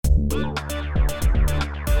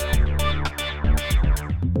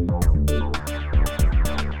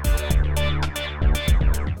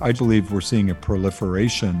I believe we're seeing a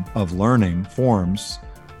proliferation of learning forms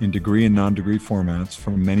in degree and non-degree formats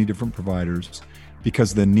from many different providers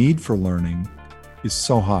because the need for learning is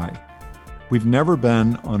so high. We've never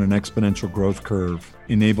been on an exponential growth curve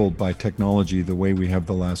enabled by technology the way we have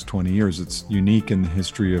the last 20 years. It's unique in the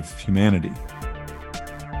history of humanity.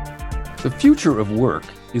 The future of work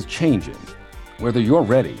is changing, whether you're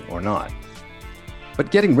ready or not. But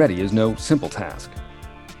getting ready is no simple task.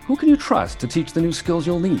 Who can you trust to teach the new skills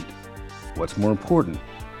you'll need? What's more important,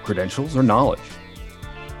 credentials or knowledge?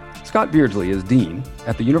 Scott Beardsley is Dean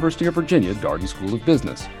at the University of Virginia Darden School of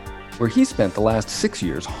Business, where he spent the last 6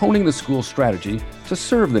 years honing the school's strategy to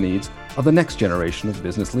serve the needs of the next generation of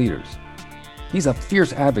business leaders. He's a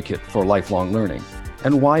fierce advocate for lifelong learning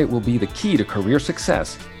and why it will be the key to career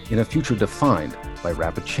success in a future defined by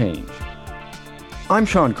rapid change. I'm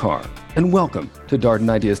Sean Carr, and welcome to Darden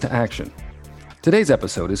Ideas to Action. Today's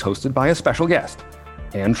episode is hosted by a special guest,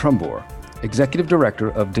 Anne Trumbore, Executive Director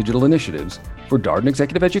of Digital Initiatives for Darden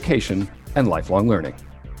Executive Education and Lifelong Learning.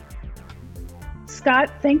 Scott,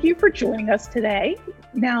 thank you for joining us today.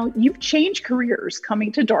 Now, you've changed careers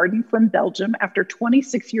coming to Darden from Belgium after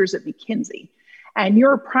 26 years at McKinsey, and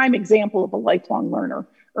you're a prime example of a lifelong learner,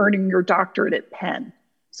 earning your doctorate at Penn.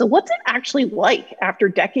 So what's it actually like after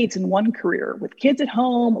decades in one career, with kids at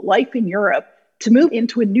home, life in Europe, to move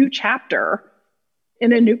into a new chapter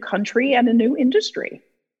in a new country and a new industry?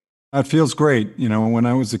 It feels great. You know, when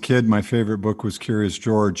I was a kid, my favorite book was Curious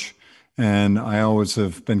George, and I always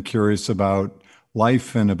have been curious about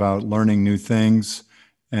life and about learning new things.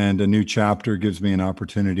 And a new chapter gives me an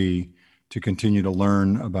opportunity to continue to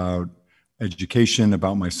learn about education,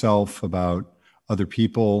 about myself, about other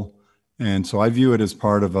people. And so I view it as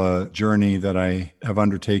part of a journey that I have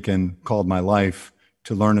undertaken called my life,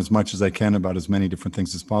 to learn as much as I can about as many different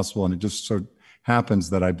things as possible. And it just so happens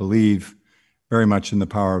that I believe very much in the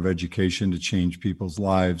power of education to change people's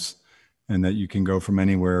lives, and that you can go from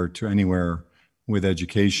anywhere to anywhere with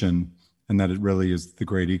education, and that it really is the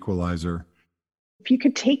great equalizer. If you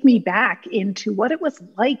could take me back into what it was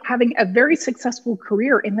like having a very successful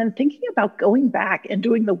career and then thinking about going back and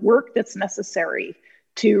doing the work that's necessary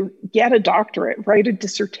to get a doctorate, write a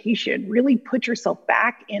dissertation, really put yourself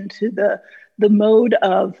back into the mode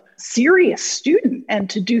of serious student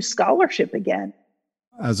and to do scholarship again.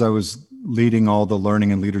 As I was leading all the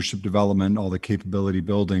learning and leadership development, all the capability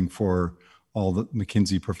building for all the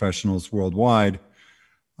McKinsey professionals worldwide,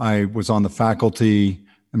 I was on the faculty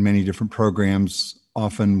in many different programs,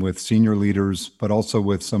 often with senior leaders, but also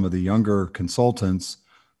with some of the younger consultants.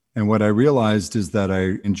 And what I realized is that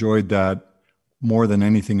I enjoyed that more than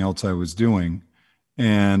anything else I was doing.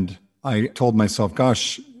 And I told myself,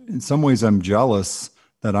 gosh, in some ways I'm jealous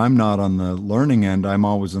that I'm not on the learning end. I'm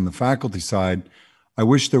always on the faculty side. I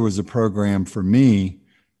wish there was a program for me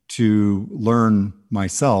to learn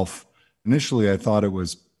myself. Initially, I thought it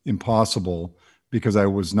was impossible because I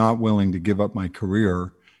was not willing to give up my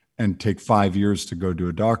career and take 5 years to go do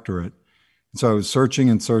a doctorate. So I was searching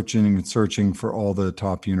and searching and searching for all the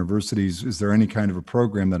top universities. Is there any kind of a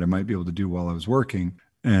program that I might be able to do while I was working?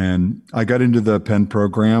 And I got into the Penn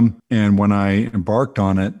program. And when I embarked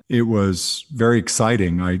on it, it was very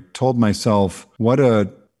exciting. I told myself, what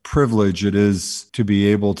a privilege it is to be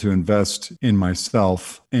able to invest in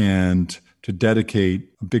myself and to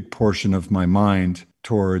dedicate a big portion of my mind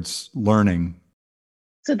towards learning.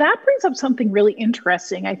 So that brings up something really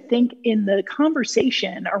interesting, I think, in the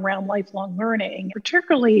conversation around lifelong learning,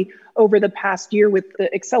 particularly over the past year with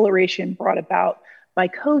the acceleration brought about by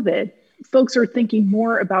COVID. Folks are thinking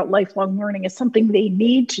more about lifelong learning as something they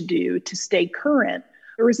need to do to stay current,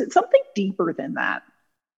 or is it something deeper than that?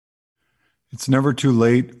 It's never too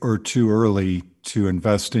late or too early to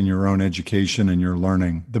invest in your own education and your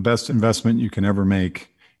learning. The best investment you can ever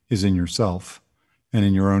make is in yourself and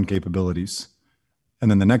in your own capabilities.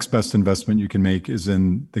 And then the next best investment you can make is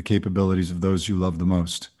in the capabilities of those you love the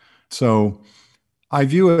most. So I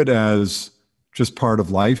view it as just part of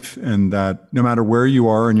life, and that no matter where you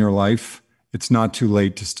are in your life, it's not too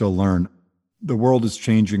late to still learn. The world is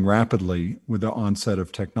changing rapidly with the onset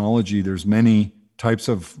of technology. There's many types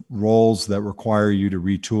of roles that require you to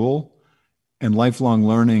retool, and lifelong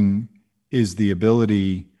learning is the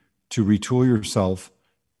ability to retool yourself,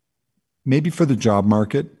 maybe for the job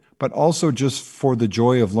market, but also just for the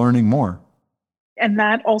joy of learning more. And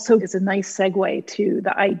that also is a nice segue to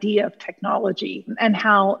the idea of technology and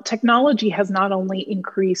how technology has not only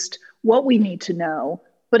increased what we need to know,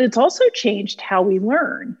 but it's also changed how we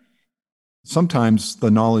learn. Sometimes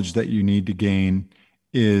the knowledge that you need to gain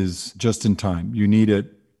is just in time. You need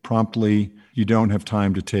it promptly You don't have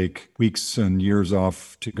time to take weeks and years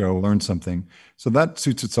off to go learn something. So that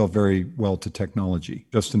suits itself very well to technology,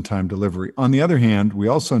 just-in-time delivery. On the other hand, we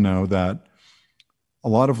also know that a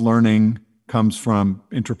lot of learning comes from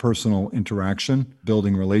interpersonal interaction,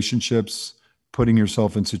 building relationships, putting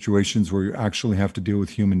yourself in situations where you actually have to deal with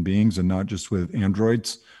human beings and not just with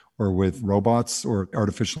androids or with robots or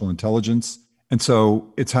artificial intelligence. And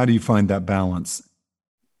so it's how do you find that balance?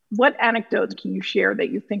 What anecdotes can you share that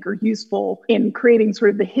you think are useful in creating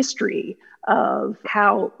sort of the history of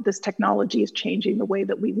how this technology is changing the way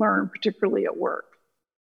that we learn, particularly at work?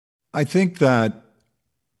 I think that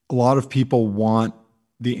a lot of people want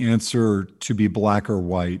the answer to be black or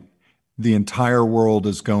white. The entire world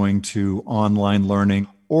is going to online learning,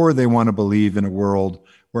 or they want to believe in a world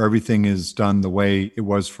where everything is done the way it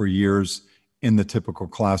was for years in the typical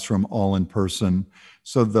classroom, all in person.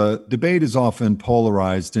 So the debate is often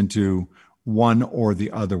polarized into one or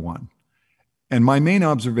the other one. And my main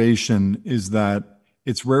observation is that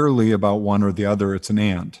it's rarely about one or the other, it's an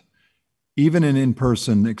and. Even in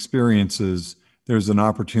in-person experiences, there's an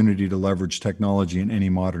opportunity to leverage technology in any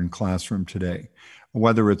modern classroom today.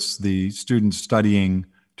 Whether it's the students studying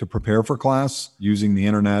to prepare for class, using the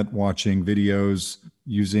internet, watching videos,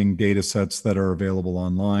 using data sets that are available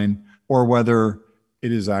online, or whether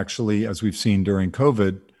it is actually, as we've seen during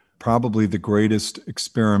COVID, probably the greatest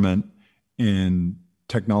experiment in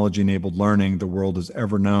technology-enabled learning the world has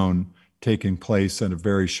ever known, taking place at a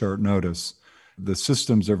very short notice. The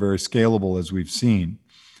systems are very scalable, as we've seen.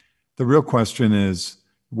 The real question is,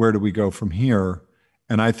 where do we go from here?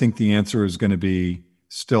 And I think the answer is going to be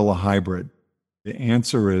still a hybrid. The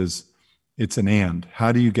answer is, it's an and.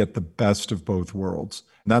 How do you get the best of both worlds?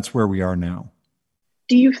 And that's where we are now.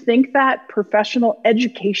 Do you think that professional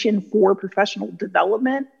education for professional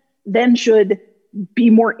development then should be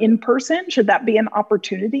more in person? Should that be an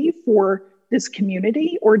opportunity for this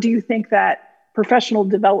community? Or do you think that professional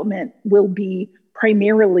development will be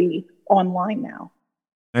primarily online now?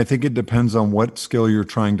 I think it depends on what skill you're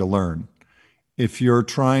trying to learn. If you're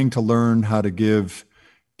trying to learn how to give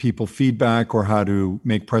people feedback or how to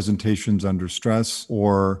make presentations under stress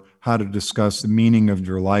or how to discuss the meaning of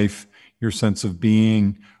your life, your sense of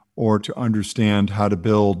being, or to understand how to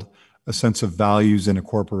build a sense of values in a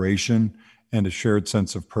corporation and a shared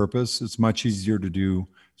sense of purpose, it's much easier to do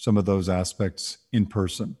some of those aspects in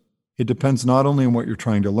person. It depends not only on what you're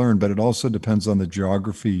trying to learn, but it also depends on the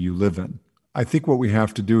geography you live in. I think what we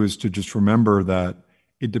have to do is to just remember that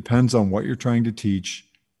it depends on what you're trying to teach,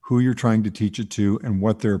 who you're trying to teach it to, and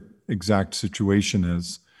what their exact situation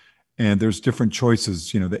is. And there's different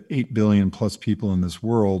choices. The 8 billion plus people in this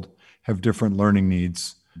world have different learning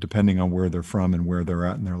needs depending on where they're from and where they're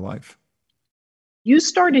at in their life. You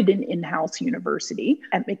started an in-house university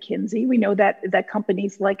at McKinsey. We know that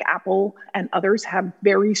companies like Apple and others have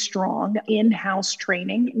very strong in-house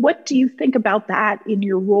training. What do you think about that in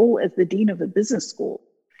your role as the dean of a business school?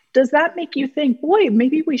 Does that make you think, boy,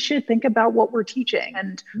 maybe we should think about what we're teaching?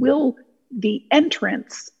 And will the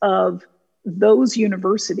entrance of those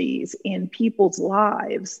universities in people's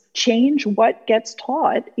lives change what gets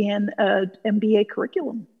taught in an MBA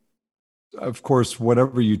curriculum? Of course,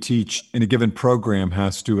 whatever you teach in a given program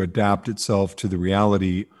has to adapt itself to the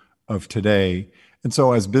reality of today. And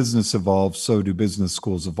so as business evolves, so do business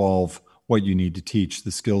schools evolve what you need to teach,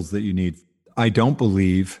 the skills that you need. I don't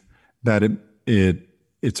believe that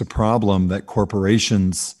it's a problem that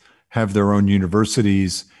corporations have their own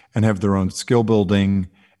universities and have their own skill building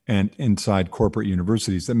and inside corporate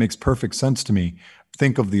universities. That makes perfect sense to me.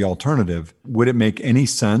 Think of the alternative. Would it make any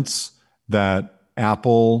sense that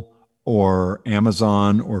Apple or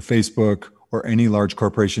Amazon or Facebook or any large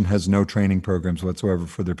corporation has no training programs whatsoever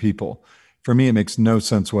for their people? For me, it makes no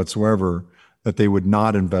sense whatsoever that they would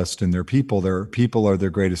not invest in their people. Their people are their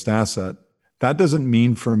greatest asset. That doesn't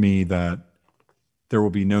mean for me that there will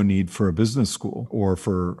be no need for a business school or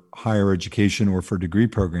for higher education or for degree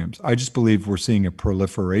programs. I just believe we're seeing a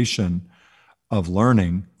proliferation of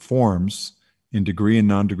learning forms in degree and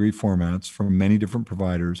non-degree formats from many different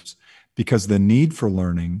providers because the need for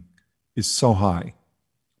learning is so high.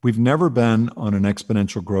 We've never been on an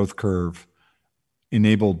exponential growth curve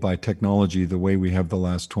enabled by technology the way we have the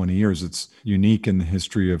last 20 years. It's unique in the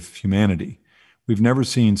history of humanity. We've never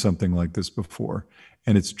seen something like this before.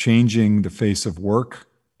 And it's changing the face of work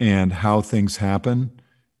and how things happen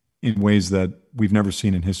in ways that we've never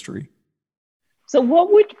seen in history. So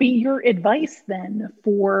what would be your advice then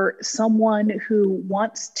for someone who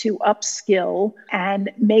wants to upskill and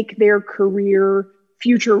make their career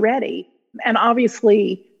future ready? And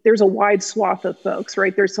obviously, there's a wide swath of folks,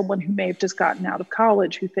 right? There's someone who may have just gotten out of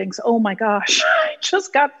college who thinks, oh my gosh, I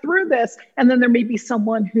just got through this. And then there may be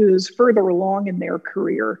someone who's further along in their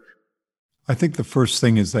career. I think the first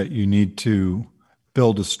thing is that you need to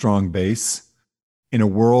build a strong base. In a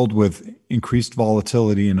world with increased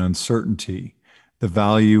volatility and uncertainty, the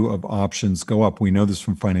value of options go up. We know this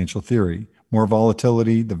from financial theory. More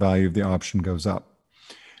volatility, the value of the option goes up.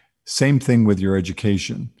 Same thing with your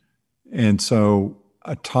education. And so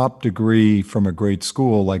a top degree from a great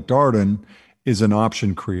school like Darden is an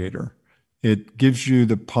option creator. It gives you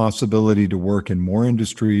the possibility to work in more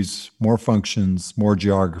industries, more functions, more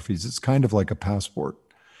geographies. It's kind of like a passport.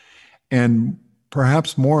 And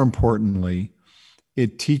perhaps more importantly,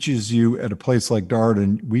 it teaches you at a place like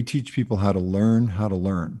Darden, we teach people how to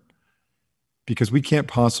learn, because we can't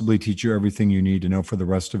possibly teach you everything you need to know for the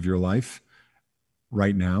rest of your life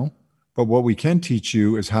right now. But what we can teach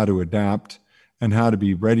you is how to adapt and how to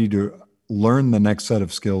be ready to learn the next set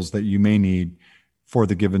of skills that you may need for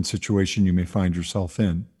the given situation you may find yourself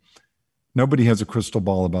in. Nobody has a crystal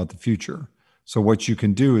ball about the future. So what you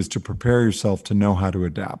can do is to prepare yourself to know how to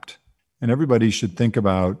adapt. And everybody should think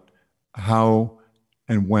about how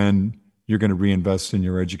and when you're going to reinvest in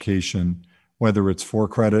your education, whether it's for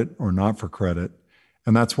credit or not for credit.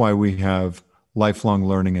 And that's why we have lifelong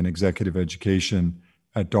learning and executive education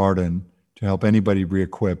at Darden to help anybody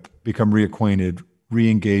re-equip, become reacquainted,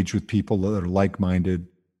 re-engage with people that are like-minded.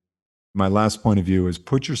 My last point of view is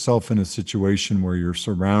put yourself in a situation where you're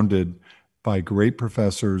surrounded by great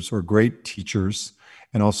professors or great teachers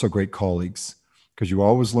and also great colleagues, because you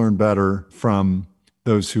always learn better from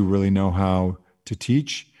those who really know how to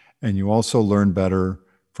teach, and you also learn better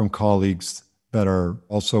from colleagues that are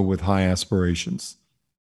also with high aspirations.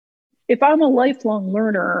 If I'm a lifelong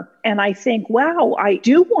learner and I think, wow, I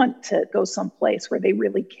do want to go someplace where they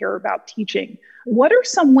really care about teaching, what are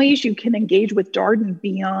some ways you can engage with Darden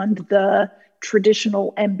beyond the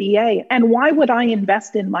traditional MBA? And why would I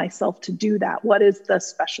invest in myself to do that? What is the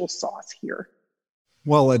special sauce here?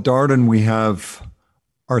 Well, at Darden, we have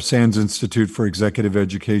our SANS Institute for Executive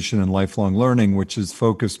Education and Lifelong Learning, which is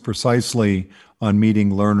focused precisely on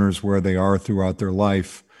meeting learners where they are throughout their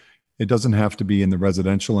life. It doesn't have to be in the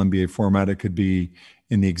residential MBA format. It could be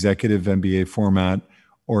in the executive MBA format,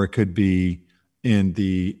 or it could be in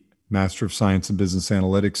the Master of Science in Business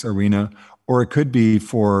Analytics arena, or it could be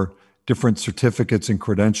for different certificates and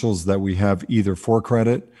credentials that we have either for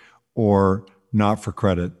credit or not for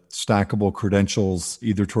credit, stackable credentials,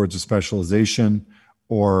 either towards a specialization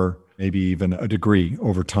or maybe even a degree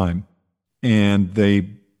over time. And they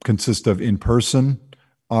consist of in-person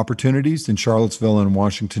opportunities in Charlottesville and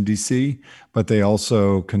Washington, D.C., but they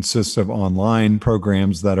also consist of online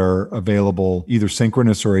programs that are available either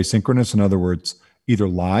synchronous or asynchronous. In other words, either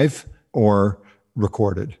live or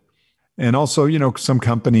recorded. And also, some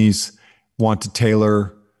companies want to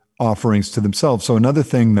tailor offerings to themselves. So another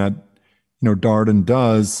thing that, Darden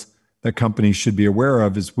does that companies should be aware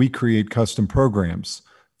of is we create custom programs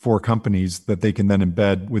for companies that they can then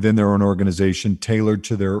embed within their own organization, tailored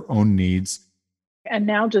to their own needs. And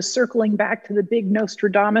now just circling back to the big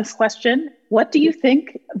Nostradamus question, what do you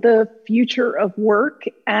think the future of work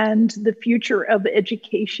and the future of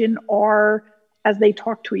education are as they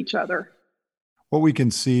talk to each other? What we can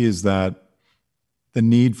see is that the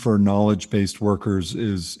need for knowledge-based workers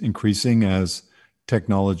is increasing as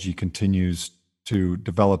technology continues to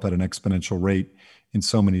develop at an exponential rate in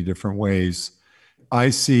so many different ways. I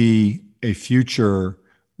see a future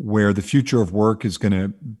where the future of work is going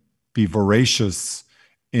to be voracious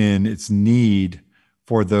in its need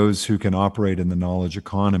for those who can operate in the knowledge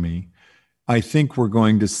economy. I think we're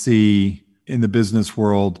going to see in the business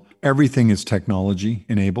world, everything is technology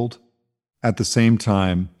enabled. At the same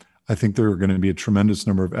time, I think there are going to be a tremendous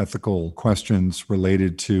number of ethical questions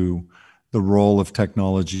related to the role of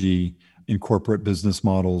technology in corporate business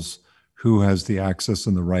models, who has the access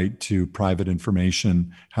and the right to private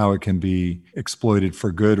information, how it can be exploited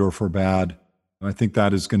for good or for bad. I think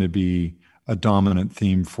that is going to be a dominant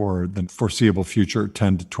theme for the foreseeable future,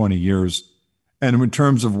 10 to 20 years. And in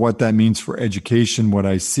terms of what that means for education, what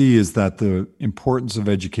I see is that the importance of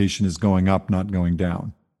education is going up, not going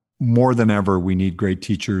down. More than ever, we need great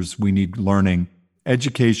teachers. We need learning.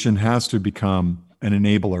 Education has to become an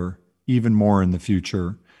enabler even more in the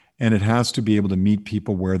future. And it has to be able to meet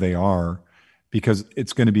people where they are, because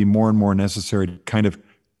it's going to be more and more necessary to kind of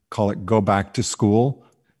call it go back to school.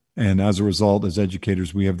 And as a result, as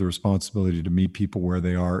educators, we have the responsibility to meet people where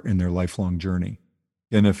they are in their lifelong journey.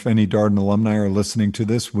 And if any Darden alumni are listening to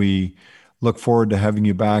this, we look forward to having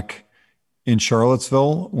you back in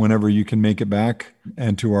Charlottesville whenever you can make it back,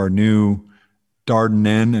 and to our new Darden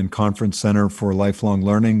Inn and Conference Center for Lifelong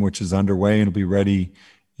Learning, which is underway and will be ready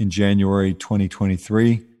in January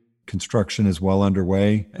 2023. Construction is well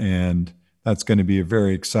underway, and that's going to be a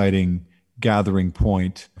very exciting gathering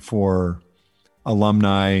point for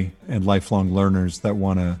alumni and lifelong learners that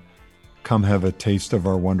want to come have a taste of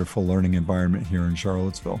our wonderful learning environment here in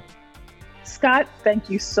Charlottesville. Scott, thank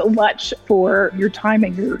you so much for your time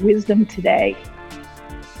and your wisdom today.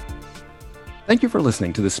 Thank you for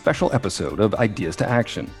listening to this special episode of Ideas to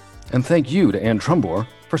Action. And thank you to Anne Trumbore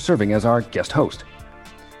for serving as our guest host.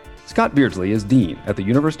 Scott Beardsley is Dean at the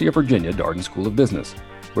University of Virginia Darden School of Business,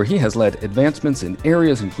 where he has led advancements in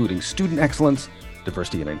areas including student excellence,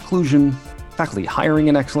 diversity and inclusion, faculty hiring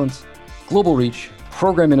and excellence, global reach,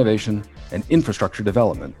 program innovation, and infrastructure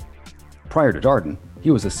development. Prior to Darden,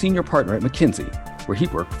 he was a senior partner at McKinsey, where he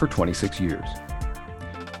worked for 26 years.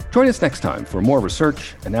 Join us next time for more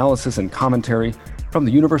research, analysis, and commentary from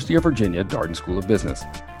the University of Virginia Darden School of Business.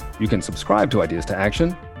 You can subscribe to Ideas to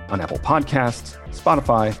Action on Apple Podcasts,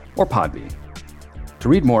 Spotify, or Podbean. To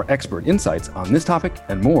read more expert insights on this topic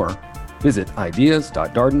and more, visit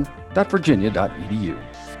ideas.darden.virginia.edu.